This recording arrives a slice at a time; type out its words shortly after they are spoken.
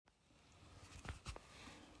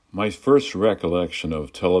My first recollection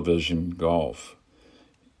of television golf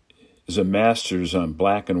is a Masters on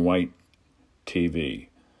black and white TV.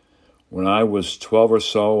 When I was 12 or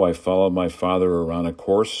so, I followed my father around a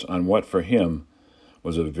course on what for him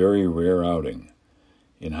was a very rare outing.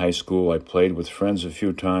 In high school, I played with friends a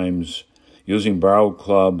few times, using borrowed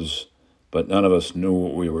clubs, but none of us knew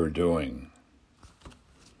what we were doing.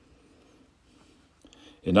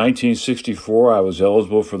 In 1964, I was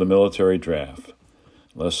eligible for the military draft.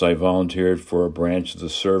 Unless I volunteered for a branch of the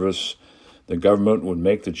service, the government would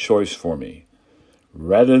make the choice for me.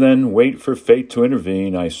 Rather than wait for fate to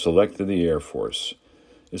intervene, I selected the Air Force.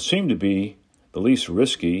 It seemed to be the least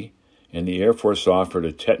risky, and the Air Force offered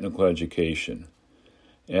a technical education.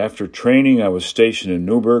 After training, I was stationed in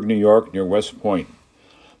Newburgh, New York, near West Point.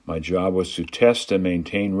 My job was to test and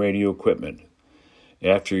maintain radio equipment.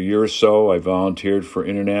 After a year or so, I volunteered for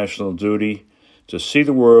international duty to see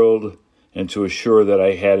the world and to assure that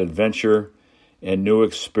I had adventure and new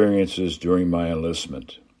experiences during my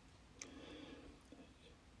enlistment.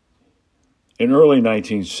 In early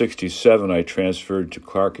 1967, I transferred to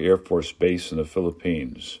Clark Air Force Base in the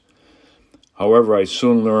Philippines. However, I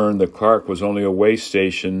soon learned that Clark was only a way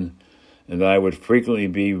station and that I would frequently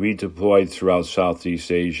be redeployed throughout Southeast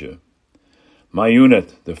Asia. My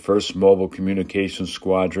unit, the 1st Mobile Communications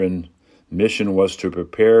Squadron, mission was to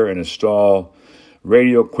prepare and install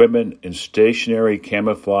radio equipment in stationary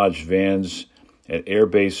camouflage vans at air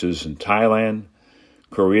bases in Thailand,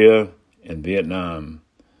 Korea, and Vietnam.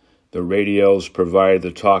 The radios provided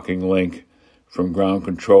the talking link from ground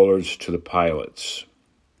controllers to the pilots.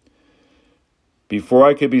 Before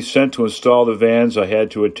I could be sent to install the vans, I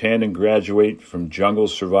had to attend and graduate from Jungle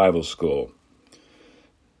Survival School.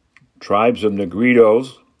 Tribes of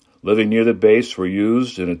Negritos living near the base were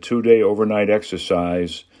used in a 2-day overnight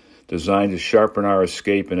exercise designed to sharpen our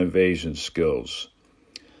escape and evasion skills.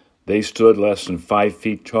 They stood less than 5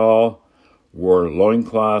 feet tall, wore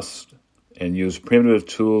loincloths, and used primitive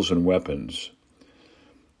tools and weapons.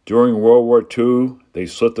 During World War II, they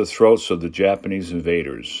slit the throats of the Japanese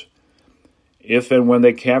invaders. If and when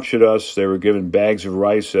they captured us, they were given bags of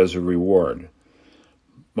rice as a reward.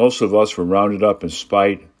 Most of us were rounded up in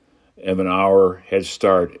spite of an hour head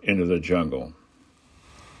start into the jungle.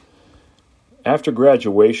 After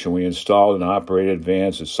graduation, we installed and operated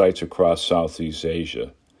vans at sites across Southeast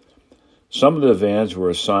Asia. Some of the vans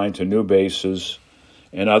were assigned to new bases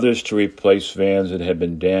and others to replace vans that had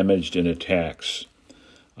been damaged in attacks.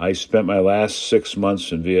 I spent my last 6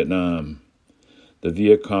 months in Vietnam. The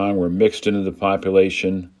Viet Cong were mixed into the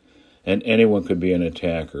population, and anyone could be an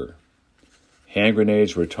attacker. Hand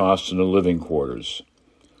grenades were tossed into living quarters.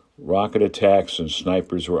 Rocket attacks and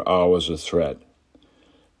snipers were always a threat.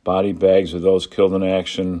 Body bags of those killed in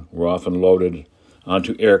action were often loaded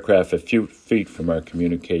onto aircraft a few feet from our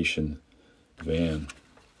communication van.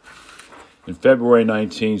 In February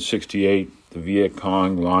 1968, the Viet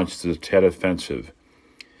Cong launched the Tet Offensive.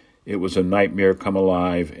 It was a nightmare come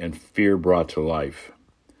alive and fear brought to life.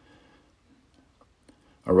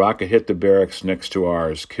 A rocket hit the barracks next to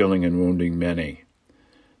ours, killing and wounding many.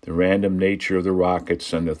 The random nature of the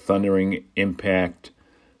rockets and the thundering impact,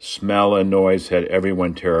 smell, and noise had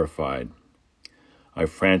everyone terrified. I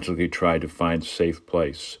frantically tried to find a safe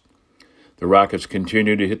place. The rockets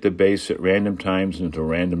continued to hit the base at random times into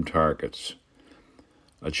random targets.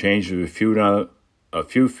 A change of a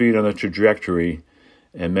few feet on the trajectory,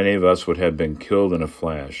 and many of us would have been killed in a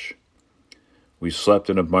flash. We slept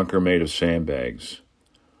in a bunker made of sandbags.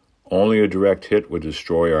 Only a direct hit would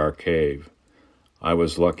destroy our cave. I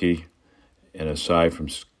was lucky, and aside from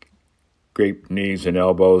scraped knees and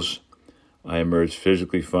elbows, I emerged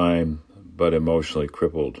physically fine, but emotionally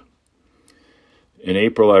crippled. In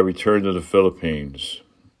April, I returned to the Philippines.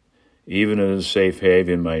 Even in a safe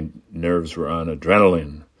haven, my nerves were on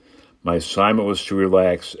adrenaline. My assignment was to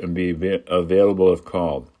relax and be available if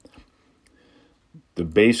called. The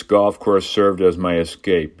base golf course served as my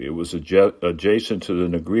escape. It was adjacent to the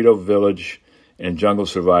Negrito Village and Jungle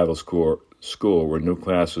Survival School, where new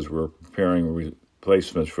classes were preparing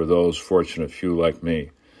replacements for those fortunate few like me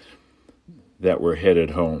that were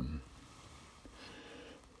headed home.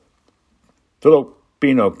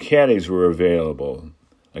 Filipino caddies were available.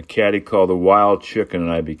 A caddy called the Wild Chicken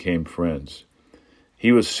and I became friends.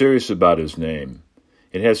 He was serious about his name.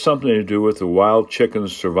 It had something to do with the wild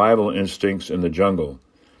chicken's survival instincts in the jungle.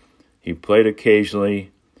 He played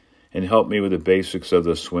occasionally and helped me with the basics of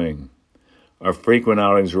the swing. Our frequent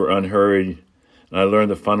outings were unhurried, and I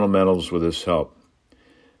learned the fundamentals with his help.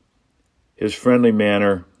 His friendly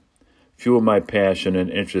manner fueled my passion and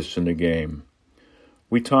interest in the game.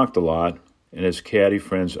 We talked a lot, and his caddy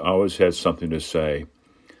friends always had something to say.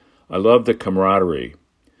 I loved the camaraderie.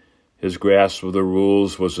 His grasp of the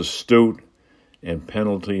rules was astute, and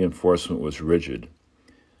penalty enforcement was rigid.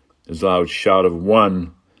 His loud shout of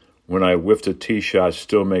 "one" when I whiffed a tee shot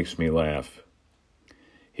still makes me laugh.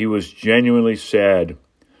 He was genuinely sad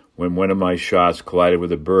when one of my shots collided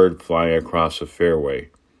with a bird flying across a fairway.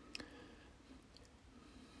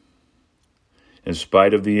 In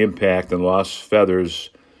spite of the impact and lost feathers,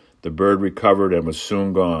 the bird recovered and was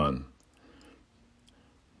soon gone.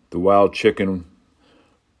 The wild chicken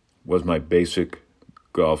was my basic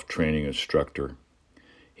golf training instructor.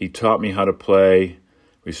 He taught me how to play,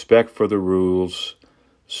 respect for the rules,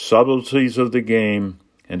 subtleties of the game,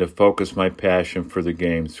 and to focus my passion for the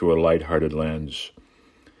game through a lighthearted lens.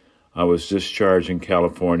 I was discharged in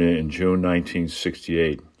California in June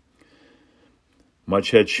 1968.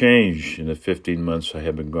 Much had changed in the 15 months I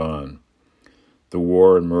had been gone. The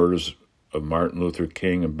war and murders of Martin Luther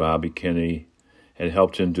King and Bobby Kennedy had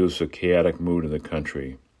helped induce a chaotic mood in the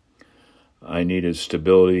country. I needed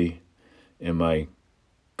stability and my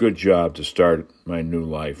good job to start my new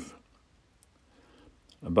life.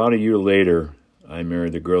 About a year later, I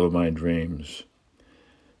married the girl of my dreams,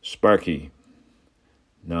 Sparky,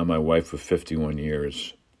 now my wife of 51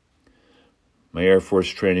 years. My Air Force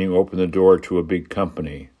training opened the door to a big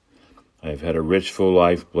company. I have had a rich, full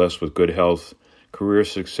life, blessed with good health, career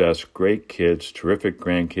success, great kids, terrific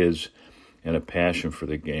grandkids, and a passion for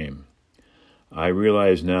the game. I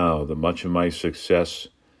realize now that much of my success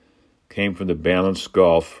came from the balanced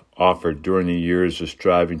golf offered during the years of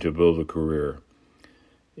striving to build a career.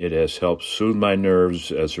 It has helped soothe my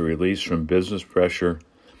nerves as a release from business pressure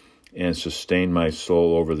and sustain my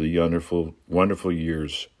soul over the wonderful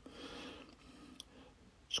years.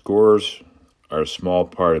 Scores are a small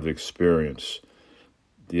part of the experience.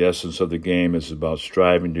 The essence of the game is about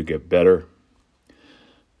striving to get better,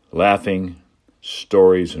 laughing,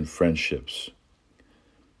 stories, and friendships.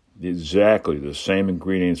 Exactly the same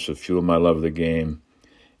ingredients that fuel my love of the game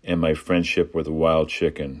and my friendship with the wild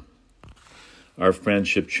chicken. Our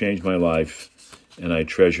friendship changed my life, and I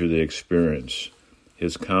treasure the experience.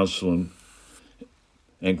 His counsel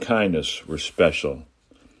and kindness were special.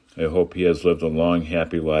 I hope he has lived a long,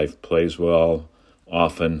 happy life, plays well,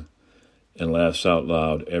 often, and laughs out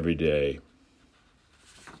loud every day.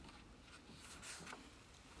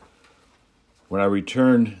 When I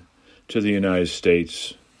returned to the United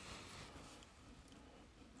States,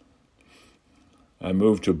 I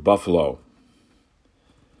moved to Buffalo.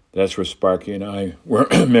 That's where Sparky and I were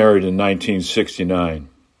married in 1969.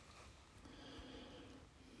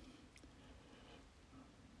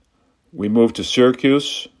 We moved to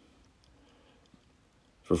Syracuse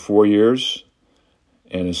for 4 years,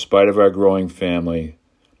 and in spite of our growing family,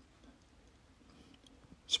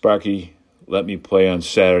 Sparky let me play on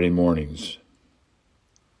Saturday mornings.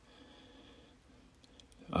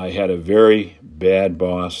 I had a very bad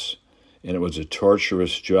boss, and it was a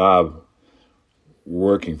torturous job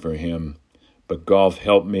working for him, but golf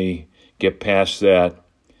helped me get past that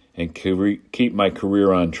and keep my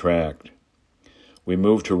career on track. We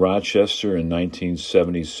moved to Rochester in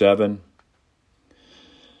 1977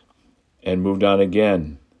 and moved on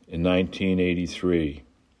again in 1983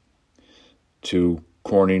 to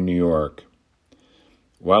Corning, New York.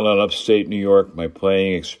 While in upstate New York, my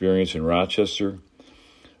playing experience in Rochester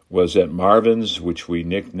was at Marvin's, which we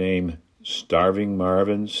nicknamed Starving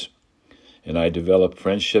Marvin's, and I developed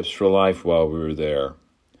friendships for life while we were there.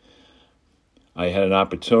 I had an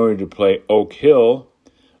opportunity to play Oak Hill,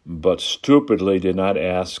 but stupidly did not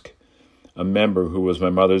ask a member who was my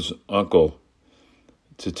mother's uncle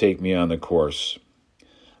to take me on the course.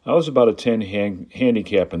 I was about a 10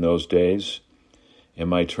 handicap in those days, and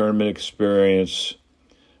my tournament experience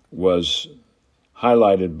was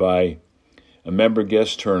highlighted by a member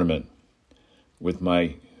guest tournament with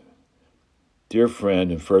my dear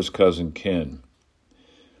friend and first cousin Ken.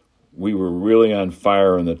 We were really on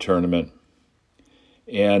fire in the tournament,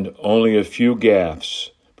 and only a few gaffes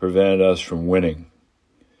prevented us from winning.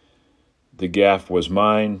 The gaff was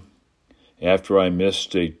mine after I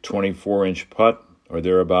missed a 24-inch putt or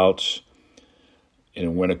thereabouts, and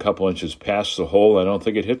it went a couple inches past the hole. I don't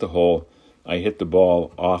think it hit the hole. I hit the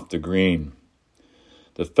ball off the green.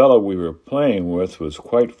 The fellow we were playing with was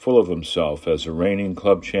quite full of himself as a reigning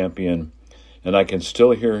club champion, and I can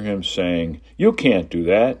still hear him saying, "You can't do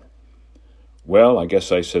that." Well, I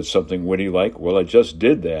guess I said something witty like, "Well, I just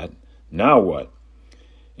did that. Now what?"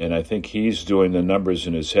 And I think he's doing the numbers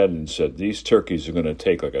in his head and said, "These turkeys are going to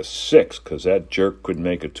take like a 6 because that jerk couldn't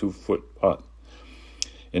make a 2-foot putt."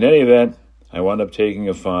 In any event, I wound up taking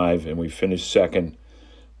a 5, and we finished second,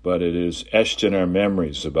 but it is etched in our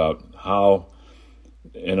memories about how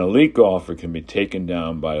An elite golfer can be taken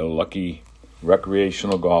down by a lucky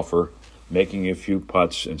recreational golfer making a few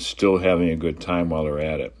putts and still having a good time while they're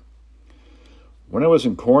at it. When I was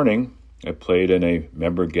in Corning, I played in a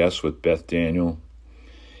member guest with Beth Daniel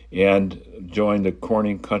and joined the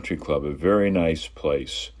Corning Country Club, a very nice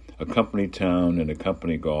place, a company town and a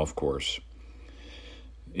company golf course.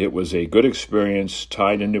 It was a good experience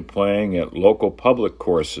tied into playing at local public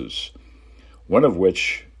courses, one of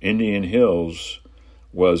which, Indian Hills,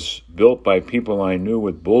 was built by people I knew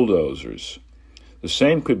with bulldozers. The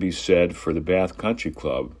same could be said for the Bath Country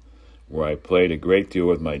Club, where I played a great deal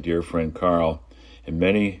with my dear friend Carl and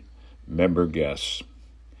many member guests.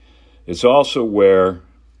 It's also where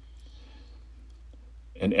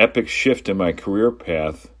an epic shift in my career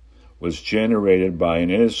path was generated by an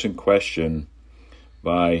innocent question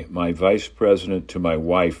by my vice president to my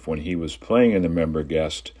wife when he was playing in the member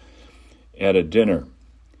guest at a dinner.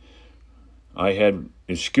 I had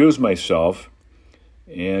excused myself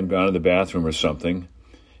and gone to the bathroom or something.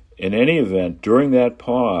 In any event, during that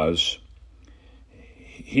pause,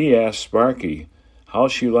 he asked Sparky how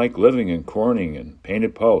she liked living in Corning and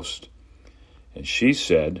Painted Post. And she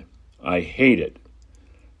said, "I hate it.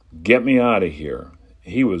 Get me out of here."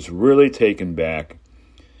 He was really taken back,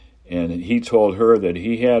 and he told her that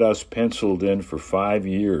he had us penciled in for 5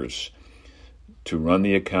 years to run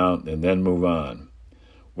the account and then move on.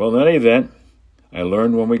 Well, in any event, I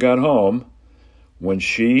learned when we got home, when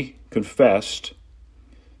she confessed,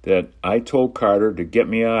 that I told Carter to get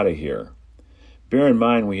me out of here. Bear in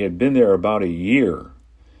mind, we had been there about a year,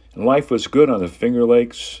 and life was good on the Finger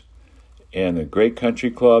Lakes and the Great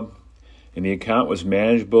Country Club, and the account was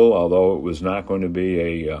manageable, although it was not going to be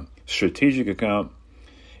a strategic account.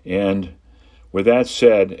 And with that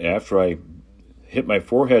said, after I hit my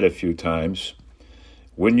forehead a few times,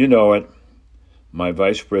 wouldn't you know it, my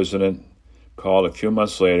vice president called a few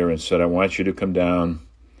months later and said, "I want you to come down,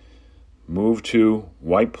 move to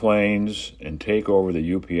White Plains, and take over the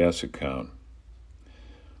UPS account."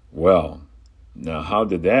 Well, now how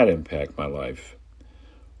did that impact my life?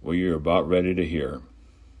 Well, you're about ready to hear.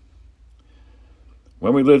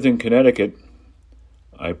 When we lived in Connecticut,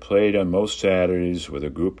 I played on most Saturdays with a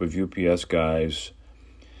group of UPS guys,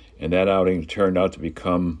 and that outing turned out to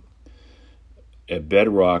become a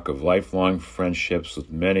bedrock of lifelong friendships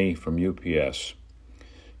with many from UPS.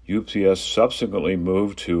 UPS subsequently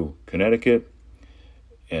moved to Connecticut,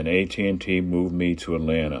 and AT&T moved me to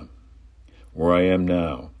Atlanta, where I am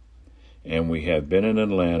now, and we have been in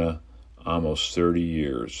Atlanta almost 30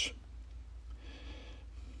 years.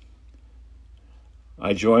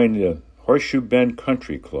 I joined the Horseshoe Bend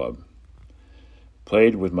Country Club,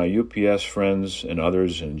 played with my UPS friends and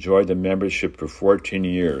others, and enjoyed the membership for 14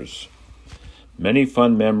 years. Many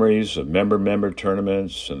fun memories of member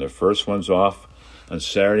tournaments, and the first ones off on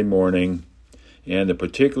Saturday morning, and the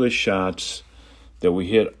particular shots that we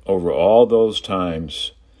hit over all those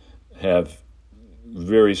times have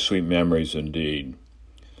very sweet memories indeed.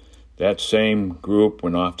 That same group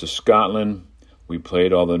went off to Scotland. We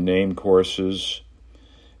played all the name courses,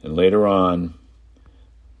 and later on,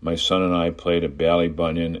 my son and I played at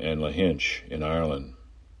Ballybunion and Lahinch in Ireland.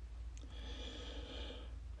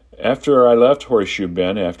 After I left Horseshoe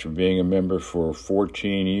Bend, after being a member for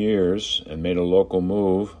 14 years and made a local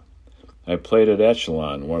move, I played at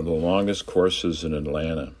Echelon, one of the longest courses in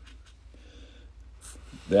Atlanta.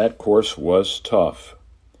 That course was tough,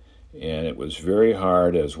 and it was very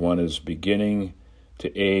hard as one is beginning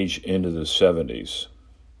to age into the 70s.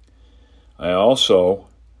 I also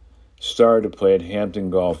started to play at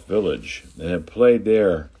Hampton Golf Village and have played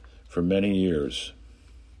there for many years.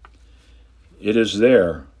 It is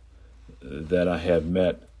there that I have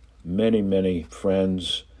met many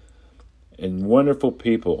friends and wonderful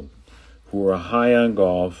people who are high on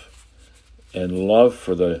golf and love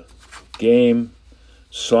for the game,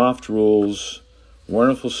 soft rules,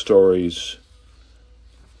 wonderful stories,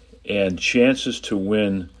 and chances to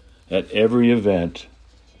win at every event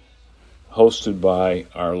hosted by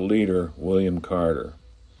our leader, William Carter.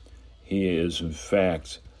 He is, in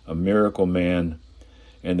fact, a miracle man,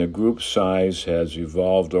 and the group size has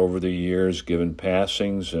evolved over the years, given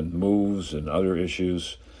passings and moves and other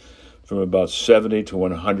issues. From about 70 to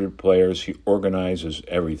 100 players, he organizes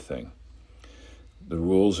everything. The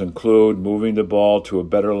rules include moving the ball to a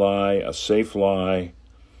better lie, a safe lie,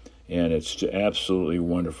 and it's absolutely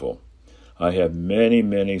wonderful. I have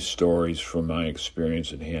many stories from my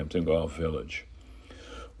experience at Hampton Golf Village.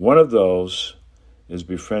 One of those is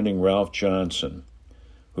befriending Ralph Johnson,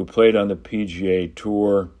 who played on the PGA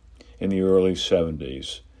Tour in the early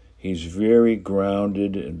 70s. He's very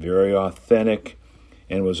grounded and very authentic,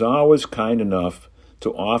 and was always kind enough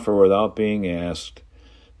to offer without being asked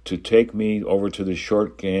to take me over to the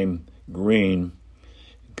short game green,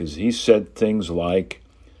 because he said things like,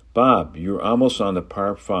 "Bob, you're almost on the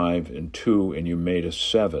par 5 and 2 and you made a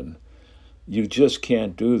 7. You just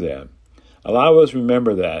can't do that. I'll always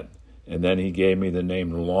remember that." And then he gave me the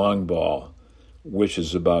name Long Ball, which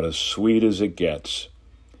is about as sweet as it gets.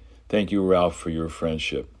 Thank you, Ralph, for your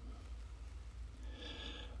friendship.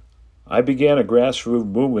 I began a grassroots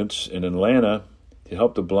movement in Atlanta to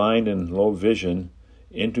help the blind and low vision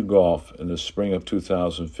into golf in the spring of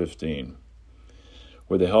 2015.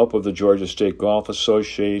 With the help of the Georgia State Golf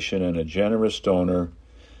Association and a generous donor,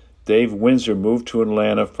 Dave Windsor moved to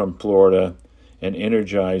Atlanta from Florida and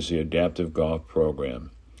energized the adaptive golf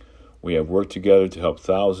program. We have worked together to help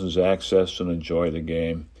thousands access and enjoy the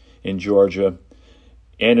game in Georgia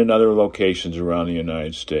and in other locations around the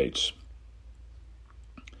United States.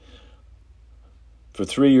 For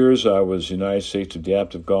 3 years, I was United States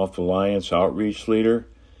Adaptive Golf Alliance outreach leader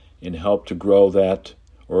and helped to grow that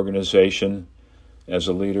organization as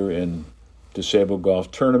a leader in disabled golf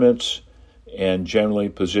tournaments and generally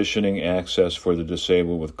positioning access for the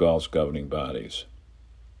disabled with golf's governing bodies.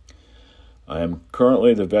 I am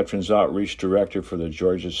currently the Veterans Outreach Director for the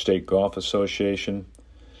Georgia State Golf Association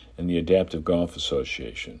and the Adaptive Golf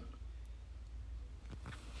Association.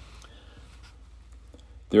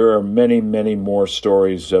 There are many, many more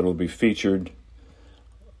stories that will be featured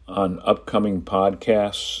on upcoming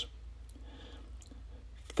podcasts.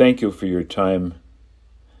 Thank you for your time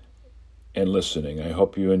and listening. I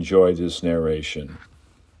hope you enjoyed this narration.